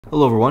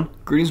Hello everyone,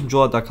 greetings from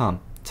JoyLot.com.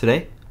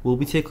 Today, we'll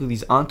be taking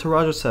these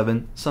Entourage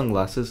 7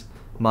 sunglasses,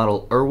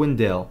 model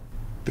Irwindale.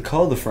 The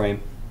color of the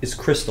frame is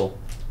crystal,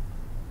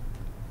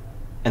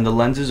 and the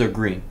lenses are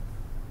green.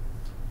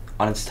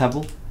 On its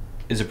temple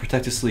is a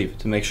protective sleeve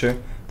to make sure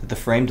that the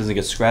frame doesn't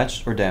get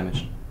scratched or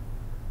damaged.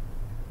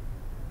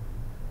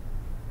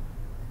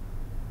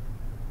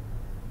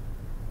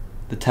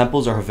 The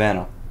temples are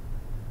Havana.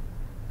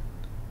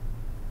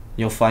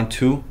 You'll find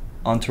two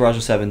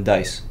Entourage 7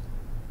 dice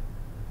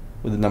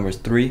with the numbers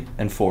 3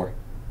 and 4.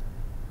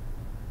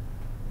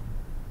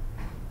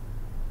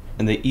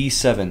 And the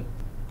E7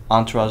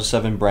 Entourage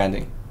 7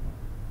 branding.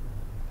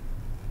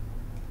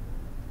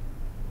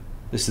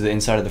 This is the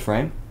inside of the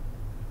frame.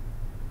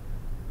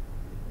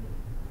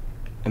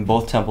 And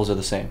both temples are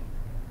the same.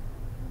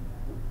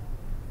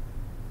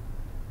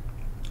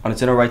 On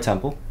its inner right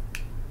temple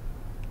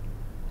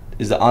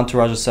is the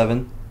Entourage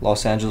 7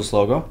 Los Angeles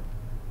logo,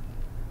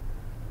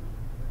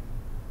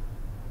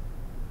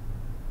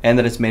 and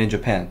that it's made in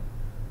Japan.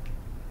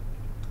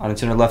 On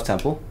its inner left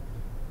temple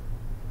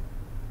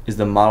is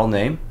the model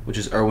name, which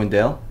is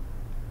Irwindale,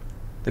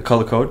 the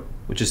color code,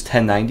 which is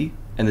 1090,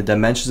 and the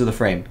dimensions of the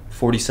frame.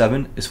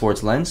 47 is for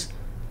its lens,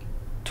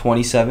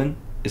 27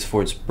 is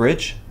for its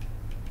bridge,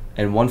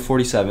 and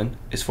 147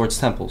 is for its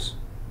temples.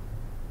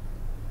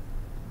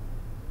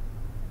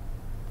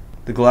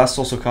 The glasses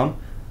also come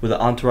with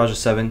an Entourage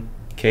 7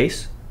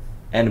 case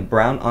and a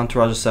brown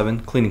Entourage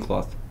 7 cleaning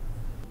cloth.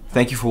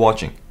 Thank you for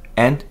watching,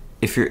 and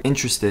if you're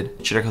interested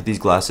to check out these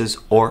glasses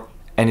or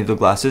any of the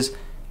glasses,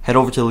 head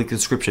over to the link in the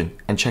description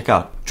and check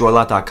out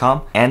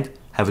JoyLot.com and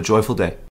have a joyful day.